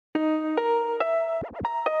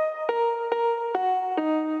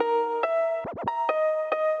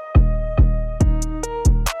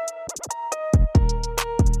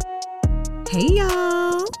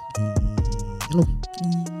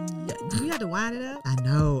Wind it up. I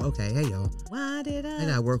know. Okay, hey y'all. Wind it up. I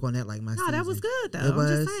gotta work on that like my. No, season. that was good though. It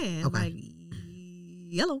was? I'm just saying. Okay. Like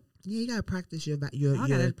yellow. Yeah, you gotta practice your I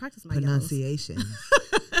gotta practice my pronunciation.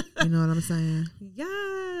 You know what I'm saying?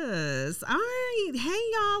 Yes. All right. Hey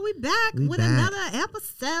y'all, we back We with back. another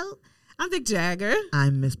episode. I'm Vic Jagger,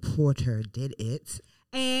 I'm Miss Porter. Did it?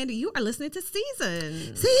 and you are listening to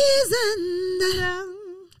Season. Seasoned.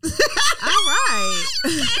 All right.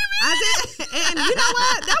 I did, and you know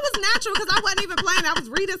what? That was natural because I wasn't even playing. I was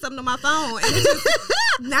reading something on my phone, and it just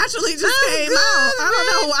naturally just came out. I don't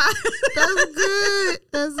know why. That's good.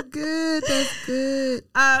 That's good. That's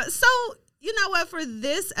good. So you know what? For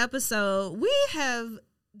this episode, we have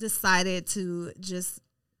decided to just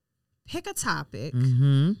pick a topic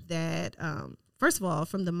that, first of all,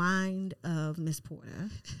 from the mind of Miss Porter,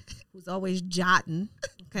 who's always jotting.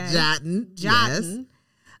 Okay, Jotting. jotting.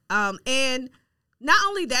 Yes. And not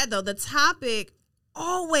only that, though, the topic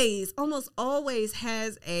almost always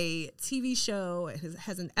has a TV show,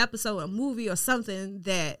 has an episode, a movie, or something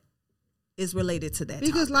that is related to that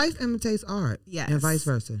Because topic. life imitates art. Yes. And vice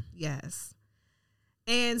versa. Yes.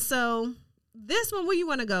 And so this one, where you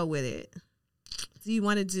want to go with it? Do you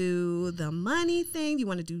want to do the money thing? Do you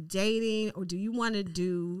want to do dating? Or do you want to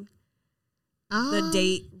do the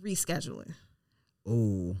date rescheduling?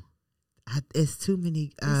 Oh. It's too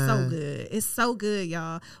many. It's so good. It's so good,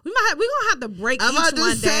 y'all. We're gonna have to break I'm each about to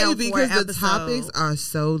one say down because for an the episode. topics are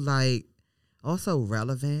so like also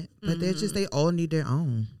relevant, but they all need their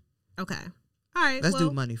own. Okay. All right. Let's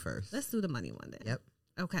do money first. Let's do the money one then. Yep.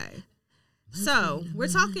 Okay. So we're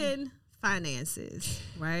talking finances,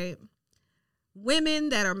 right? Women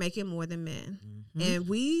that are making more than men. And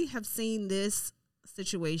we have seen this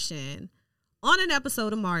situation on an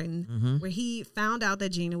episode of Martin where he found out that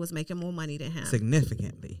Gina was making more money than him.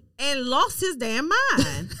 Significantly. And lost his damn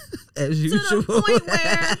mind. As usual. To the point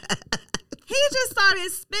where he just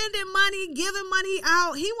started spending money, giving money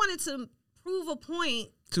out. He wanted to prove a point.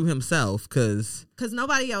 To himself, because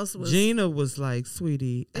Nobody else was. Gina was like,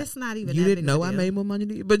 sweetie, It's not even you that didn't big of know a I deal. made more money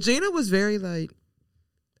than you. But Gina was very like,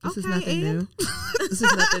 this is Okay, nothing and? new. This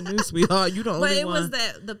is nothing new, sweetheart. You the only But it one. was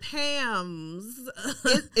that the Pams.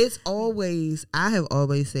 It's always, I have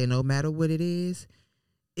always said, no matter what it is,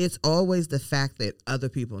 it's always the fact that other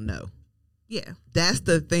people know. Yeah. That's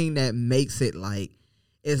the thing that makes it like,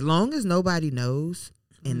 as long as nobody knows,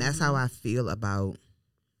 and that's how I feel about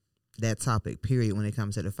that topic, period, when it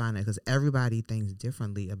comes to the finance, because everybody thinks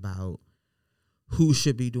differently about who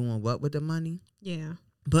should be doing what with the money. Yeah.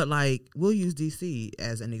 But like, we'll use DC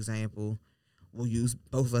as an example. We'll use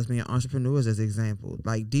both of us being entrepreneurs as an example.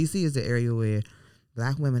 Like, DC is the area where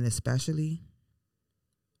Black women especially,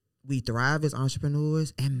 we thrive as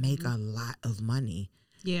entrepreneurs and make a lot of money.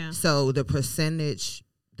 Yeah. So the percentage,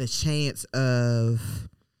 the chance of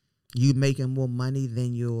you making more money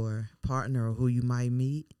than your partner or who you might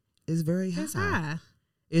meet is very high. It's high.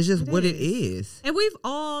 It's just what it is. is. And we've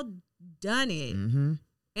all done it. Mm-hmm.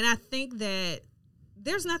 And I think that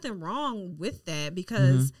there's nothing wrong with that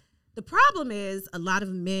because the problem is a lot of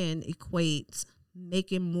men equate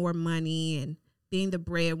making more money and being the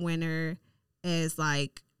breadwinner as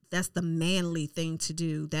like, that's the manly thing to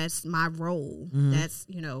do. That's my role. That's,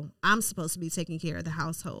 I'm supposed to be taking care of the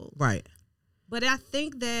household. Right. But I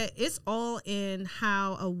think that it's all in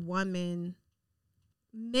how a woman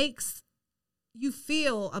makes you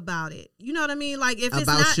feel about it. You know what I mean? Like if it's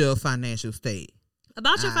about not your financial state.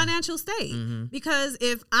 About your financial state. Because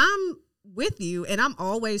if I'm with you and I'm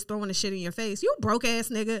always throwing the shit in your face, you broke ass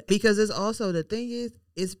nigga. Because it's also, the thing is,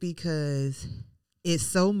 it's because it's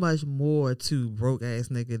so much more to broke ass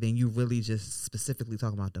nigga than you really just specifically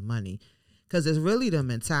talking about the money. Because it's really the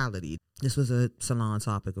mentality. This was a salon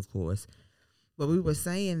topic, of course. But we were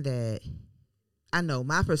saying that, I know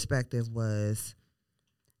my perspective was,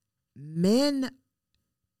 men,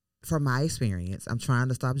 from my experience, I'm trying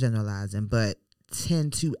to stop generalizing, but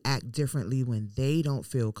tend to act differently when they don't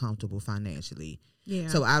feel comfortable financially. Yeah.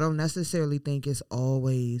 So I don't necessarily think it's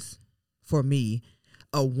always, for me,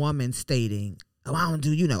 a woman stating, oh, I don't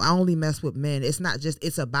do, I only mess with men. It's not just,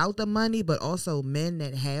 it's about the money, but also men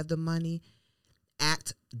that have the money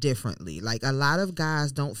act differently. Like, a lot of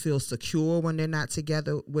guys don't feel secure when they're not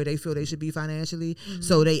together where they feel they should be financially,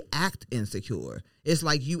 so they act insecure. It's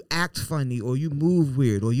like you act funny, or you move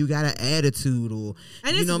weird, or you got an attitude, or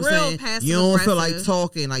and you know it's what I'm real saying? passive You don't feel aggressive. like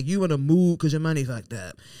talking, like you in a mood because your money fucked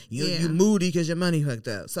up. You Yeah. moody because your money fucked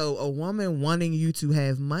up. So a woman wanting you to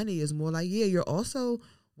have money is more like, yeah, you're also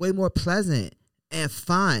way more pleasant and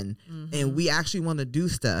fun, and we actually want to do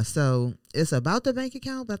stuff. So it's about the bank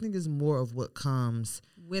account, but I think it's more of what comes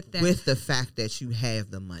with that, with the fact that you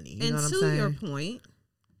have the money. You know what I'm saying? And to your point,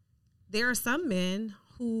 there are some men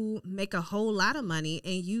who make a whole lot of money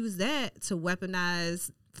and use that to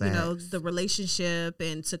weaponize, the relationship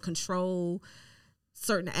and to control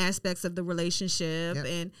certain aspects of the relationship. Yep.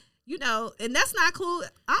 And, and that's not cool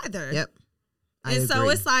either. Yep. So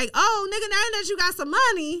it's like, oh, nigga, now that you got some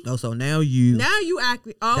money. Oh, so now you act.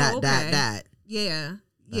 Oh, okay. That. Yeah.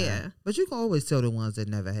 Yeah. But you can always tell the ones that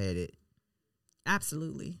never had it.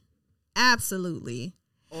 Absolutely.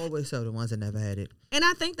 Always tell the ones that never had it. And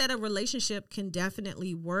I think that a relationship can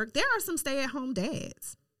definitely work. There are some stay-at-home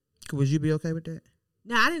dads. Would you be okay with that?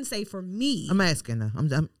 No, I didn't say for me. I'm asking now.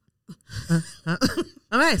 I'm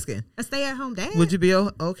asking. A stay-at-home dad? Would you be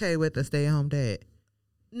okay with a stay-at-home dad?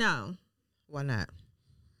 No. Why not?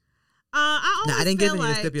 I didn't give any of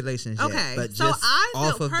the stipulations yet. Okay. But so just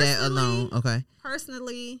off of that alone, okay.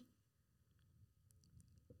 Personally,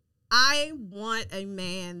 I want a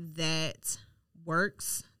man that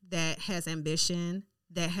works, that has ambition,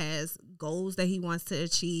 that has goals that he wants to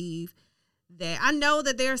achieve. That I know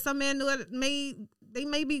that there are some men who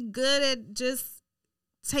may be good at just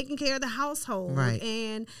taking care of the household, right,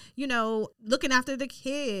 and looking after the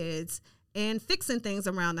kids and fixing things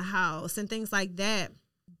around the house and things like that.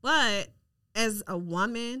 But as a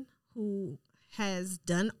woman who has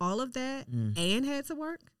done all of that and had to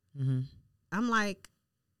work, I'm like,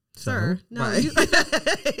 sir, no, right.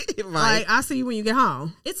 Right. Like, I'll see you when you get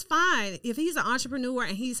home. It's fine if he's an entrepreneur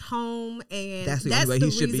and he's home, and that's the only way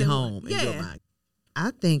he should be home. Yeah. In your mind.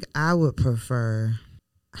 I think I would prefer,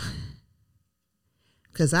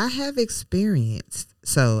 because I have experienced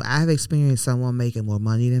someone making more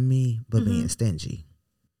money than me but being stingy.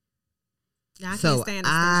 Now, I so can't stand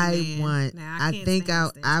a stingy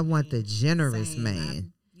man. I want the generous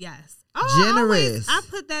man. Yes. Generous. I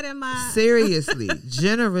put that in my seriously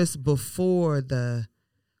generous before the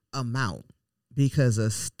amount, because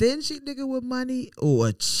a stingy nigga with money or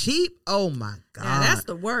a cheap, oh my god, yeah, that's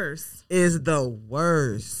the worst. Is the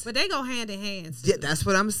worst. But they go hand in hand. Yeah, that's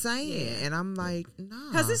what I'm saying, and I'm like,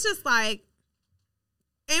 nah, because it's just like.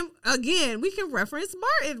 And again, we can reference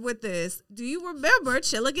Martin with this. Do you remember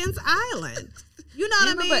Chilligan's Island? You know what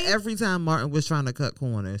I mean? Remember every time Martin was trying to cut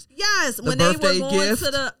corners? Yes, when they were going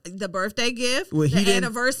to the birthday gift, the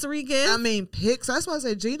anniversary gift. I mean, pics. That's why I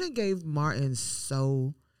said Gina gave Martin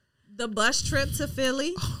the bus trip to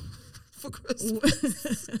Philly for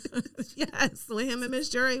Christmas. Yes, when him and Miss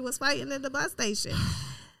Jury was fighting at the bus station.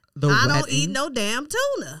 I don't eat no damn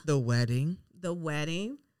tuna. The wedding.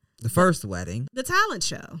 The first wedding. The talent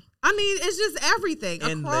show. I mean, it's just everything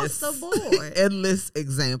across the board. Endless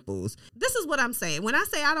examples. This is what I'm saying. When I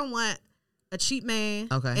say I don't want a cheap man,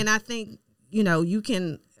 okay, and I think, you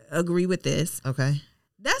can agree with this. Okay.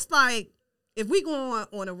 That's like if we go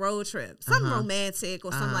on a road trip, something romantic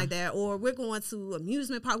or something like that, or we're going to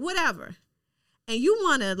amusement park, whatever, and you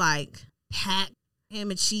want to like pack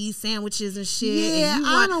ham and cheese sandwiches and shit. Yeah, and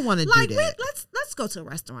I don't want to do that. Let's go to a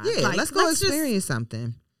restaurant. Yeah, let's go experience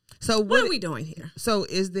something. So what are we doing here? So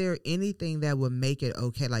is there anything that would make it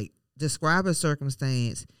okay? Like, describe a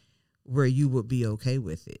circumstance where you would be okay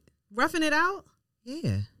with it. Roughing it out?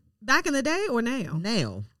 Yeah. Back in the day or now?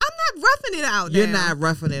 Now. I'm not roughing it out now. You're not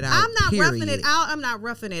roughing it out. I'm not roughing it out. I'm not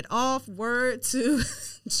roughing it off. Word to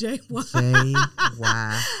JYB.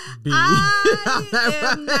 I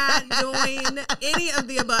am not doing any of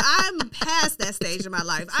the above. I'm past that stage in my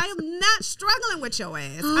life. I am not struggling with your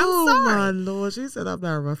ass. I'm sorry. Oh, my Lord. She said I'm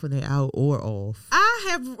not roughing it out or off. I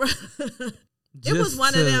have. It was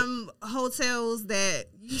one of them hotels that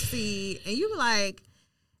you see and you were like,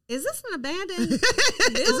 is this an abandoned building?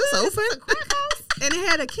 Is this open? A crack house? And it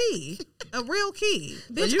had a key, a real key.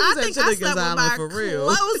 Bitch, so you I was think at I Chilligan's slept with Island my for real.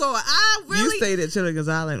 clothes on. You stayed at Chilligan's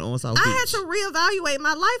Island on South Beach. I had to reevaluate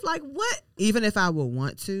my life. Like, what? Even if I would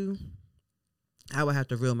want to, I would have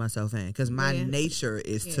to reel myself in because my nature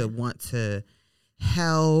is to want to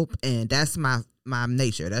help, and that's my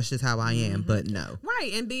nature. That's just how I am. But no,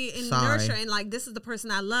 right, and be in nurture, and like this is the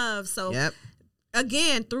person I love. So yep.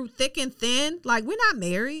 Again, through thick and thin, like we're not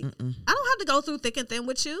married. I don't have to go through thick and thin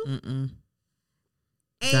with you.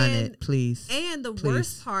 And, done it, please. And the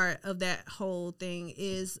worst part of that whole thing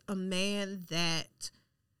is a man that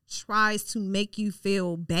tries to make you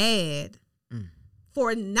feel bad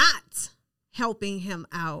for not helping him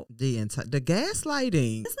out. The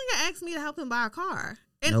gaslighting. This nigga asked me to help him buy a car,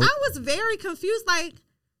 and I was very confused. Like,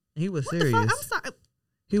 he was what serious. The fuck? I'm sorry.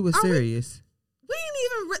 He was serious. We didn't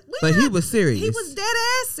even. But he was serious. He was dead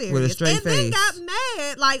ass serious with a straight face. And then got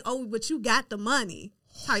mad, like, "Oh, but you got the money,"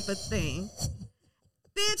 type of thing.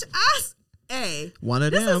 Bitch, one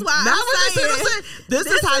of them. This is why I'm saying. This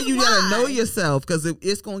is how you gotta know yourself, because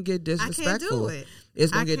it's gonna get disrespectful. I can't do it.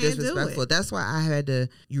 It's going to get can't do disrespectful. it. That's why I had to,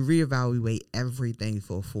 you reevaluate everything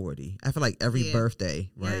for 40. I feel like every birthday,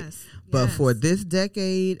 right? Yes. But for this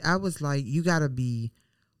decade, I was like, you got to be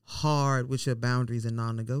hard with your boundaries and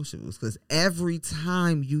non-negotiables, because every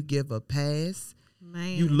time you give a pass,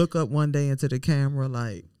 Man. you look up one day into the camera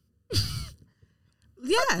like,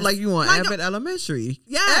 yes, like you on like Abbott Elementary.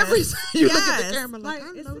 Yes. Every time you look at the camera like, I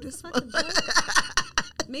is know this this fucking one.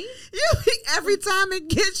 me? Every time it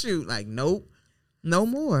gets you, like, nope, no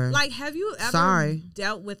more. Like, have you ever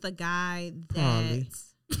dealt with a guy that Probably.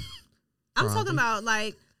 I'm talking about,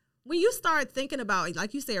 like, when you start thinking about,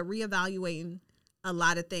 like you said, reevaluating a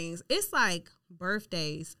lot of things. It's like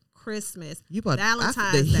birthdays, Christmas, Valentine's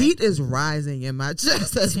the Day. heat is rising in my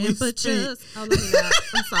chest as we speak. Oh, let me not.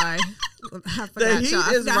 I'm sorry. I forgot y'all.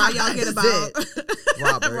 I forgot how y'all get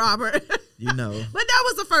about Robert. You know. But that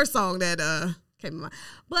was the first song that came to mind.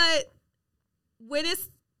 But when it's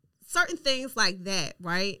certain things like that,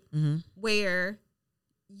 right? Mm-hmm. Where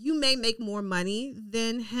you may make more money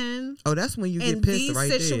than him. Oh, that's when you get pissed right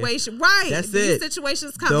there. Right. That's these it.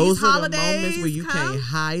 Situations come. Those these are holidays the moments where you can't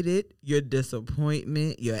hide it, your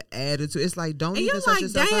disappointment, your attitude. It's like, don't even set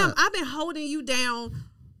yourself up. Damn, I've been holding you down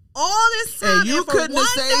all this time. And you couldn't have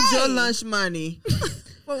saved your day. lunch money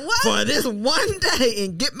For what? for this one day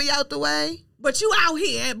and get me out the way. But you out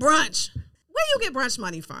here at brunch. Where you get brunch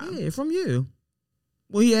money from? Yeah, from you.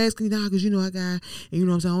 Well, he asked me now because, you know, I got, and you know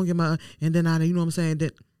what I'm saying, I don't get my, and then you know what I'm saying,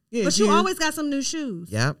 that. Yeah, but you always got some new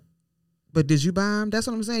shoes. Yep. But did you buy them? That's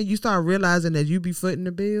what I'm saying. You start realizing that you be footing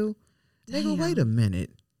the bill. Nigga, wait a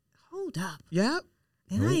minute. Hold up. Yep.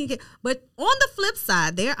 And I ain't get. But on the flip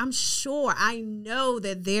side, I know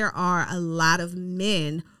that there are a lot of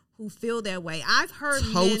men who feel that way. I've heard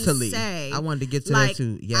men say, I wanted to get to like, that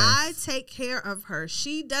too. Yes. I take care of her.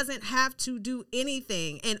 She doesn't have to do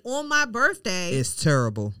anything. And on my birthday, it's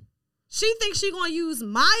terrible. She thinks she gonna use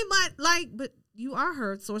my money, but you are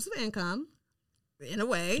her source of income, in a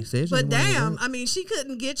way. But damn, I mean, she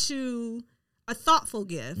couldn't get you a thoughtful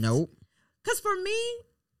gift. Nope. Because for me,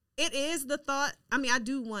 it is the thought. I mean, I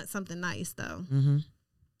do want something nice, though. Mm-hmm.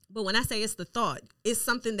 But when I say it's the thought, it's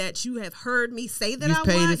something that you have heard me say that You've I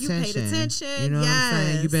paid want. Attention. You paid attention. You know what I'm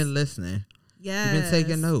saying? You've been listening. Yes. You've been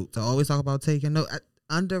taking notes. I always talk about taking notes.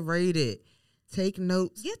 Underrated. Take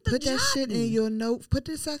notes. Put that shit in your notes. Put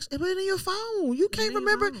this section. Put it in your phone. You can't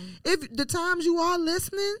remember if the times you are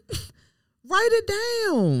listening. Write it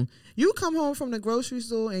down. You come home from the grocery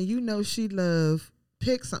store and you know she love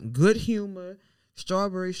pick something good humor,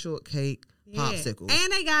 strawberry shortcake, popsicles,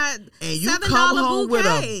 and they got and you $7 come home bouquet. with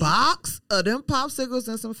a box of them popsicles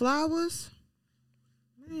and some flowers.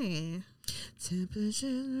 Man, temperature.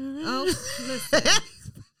 Oh, listen.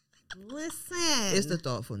 Listen, it's the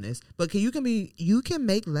thoughtfulness, but you can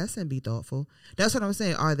make less and be thoughtful. That's what I'm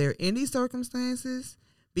saying. Are there any circumstances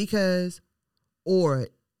or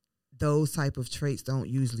those type of traits don't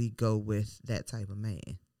usually go with that type of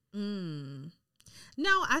man?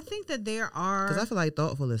 No, I think that there are, because I feel like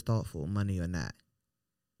thoughtful is thoughtful, money or not.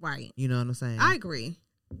 Right. You know what I'm saying? I agree,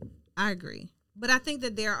 but I think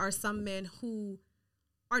that there are some men who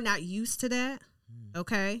are not used to that.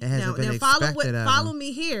 Okay. Now follow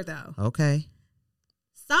me here though. Okay.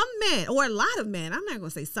 Some men, or a lot of men, I'm not going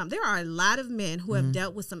to say some, there are a lot of men who have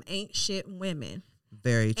dealt with some ain't shit women.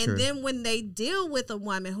 Very true. And then when they deal with a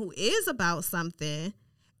woman who is about something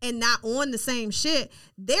and not on the same shit,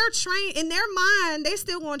 they're trained in their mind, they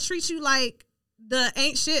still going to treat you like the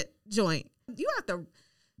ain't shit joint. You have to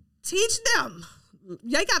teach them.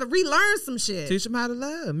 They got to relearn some shit. Teach them how to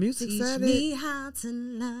love. Music said it. Teach me how to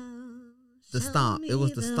love. The stomp. It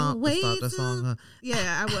was the stomp. The song. Yeah,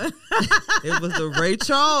 I was. It was the Ray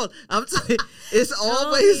Charles. I'm telling you, it's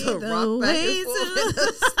always a rock back and forth and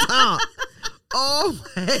a stomp.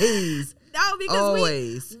 Always. No,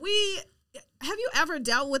 because we have you ever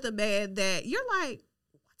dealt with a man that you're like,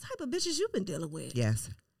 what type of bitches you been dealing with? Yes.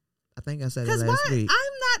 I think I said it last week.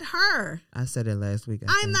 I'm not her. I said it last week.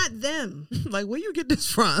 I'm not them. Like, where you get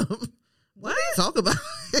this from? What? Talk about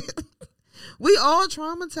it. We all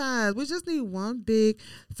traumatized. We just need one big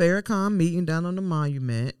Farrakhan meeting down on the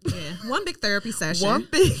monument. Yeah, one big therapy session. One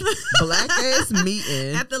big black ass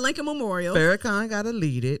meeting at the Lincoln Memorial. Farrakhan got to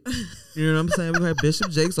lead it. You know what I'm saying? We had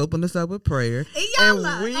Bishop Jakes open us up with prayer. And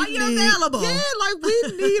are you available? Yeah, like we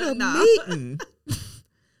need a meeting.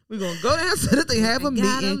 We're going to go down to the thing, have a meeting.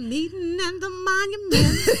 Got a meeting at the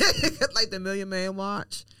monument. Like the Million Man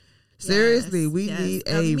March. Seriously, we need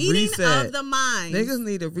a reset of the mind. Niggas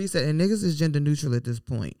need a reset, and niggas is gender neutral at this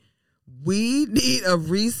point. We need a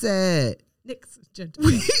reset. Niggas is gender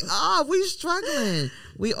neutral. We struggling.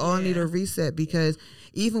 We all need a reset because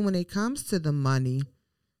even when it comes to the money,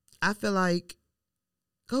 I feel like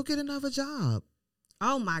go get another job.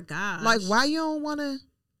 Oh my gosh. Like, why you don't want to?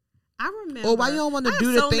 I remember. Or why you don't want to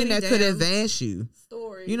do the thing that could advance you?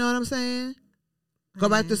 Stories. You know what I'm saying? Go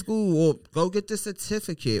back to school, or go get the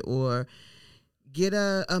certificate, or get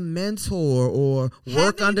a mentor, or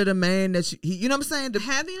work under the man that you know what I'm saying?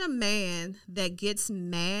 Having a man that gets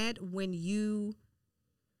mad when you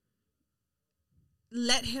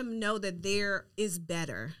let him know that there is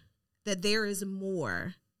better, that there is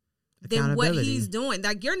more than what he's doing.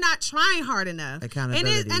 Like, you're not trying hard enough.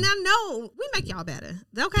 Accountability. And I know we make y'all better.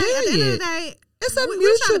 Okay. Period. At the end of the day, it's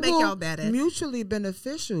we're trying to make y'all better. Mutually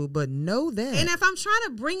beneficial, but know that. And if I'm trying to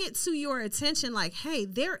bring it to your attention, like, hey,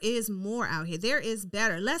 there is more out here. There is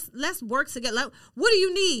better. Let's work together. Like, what do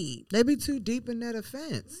you need? They be too deep in that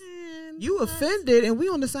offense. Man, you offended, and we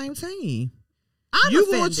on the same team. You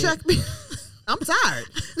gonna check me? I'm tired.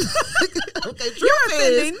 Okay, you're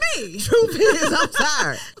offending me. Truth is, I'm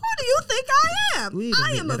tired. Who do you think I am?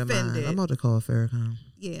 I am offended. I'm about to call Farrakhan.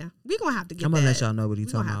 Yeah, we're gonna have to get. I'm gonna let y'all know what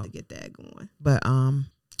he's talking about. We're gonna have to get that going. But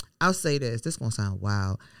I'll say this. This gonna sound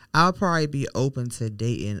wild. I'll probably be open to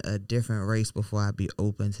dating a different race before I be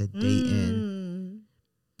open to dating.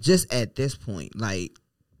 Just at this point, like,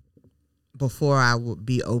 before I would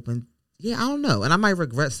be open. Yeah, I don't know. And I might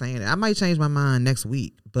regret saying it. I might change my mind next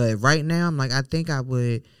week. But right now, I'm like, I think I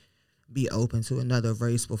would be open to another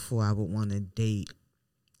race before I would want to date.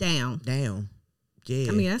 Down. Yeah.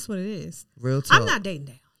 I mean, that's what it is. Real talk. I'm not dating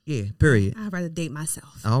down. Yeah, period. I'd rather date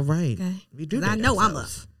myself. All right. Okay. We do that. I know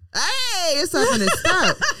ourselves. I'm up. Hey, it's up in the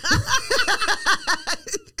stuff.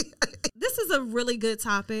 This is a really good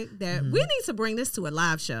topic that we need to bring this to a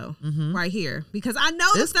live show right here, because I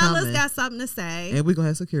know the fellas got something to say. And we're going to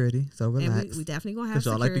have security, so relax. And we definitely going to have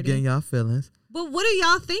security. Because y'all like to get in y'all feelings. But what do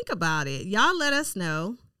y'all think about it? Y'all let us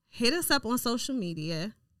know. Hit us up on social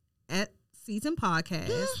media at Season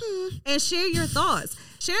Podcast and share your thoughts.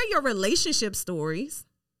 Share your relationship stories.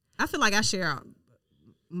 I feel like I share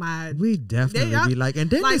my... We definitely be like, and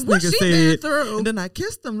then like, this nigga said, through? And then I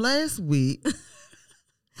kissed him last week.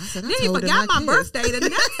 I said, then he forgot my birthday the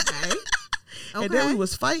next day. Okay. And then we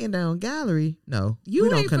was fighting down gallery. No, you we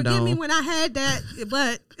don't ain't condone. forgive me when I had that,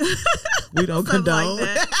 but we don't condone. Like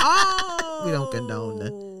that. Oh, we don't condone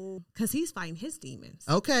that. Because he's fighting his demons.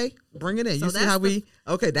 Okay, bring it in. So you see how we?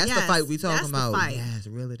 Okay, that's the fight we talking that's about. The fight. Yes,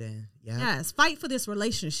 reel it in. Yep. Yes, fight for this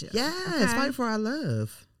relationship. Yes, okay? fight for our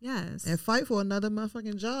love. Yes, and fight for another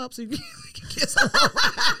motherfucking job so you can get some.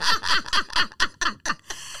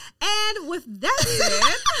 And with that said.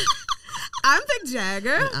 I'm Vic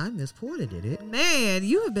Jagger. And I'm Miss Porter did it. Man,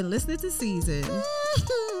 you have been listening to Season.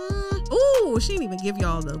 Ooh, she didn't even give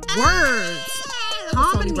y'all the words.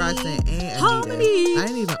 Harmony. Harmony. I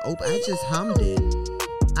didn't even open. I just hummed it.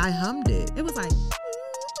 I hummed it. It was like.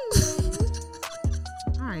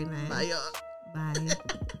 All right, man. Bye, y'all.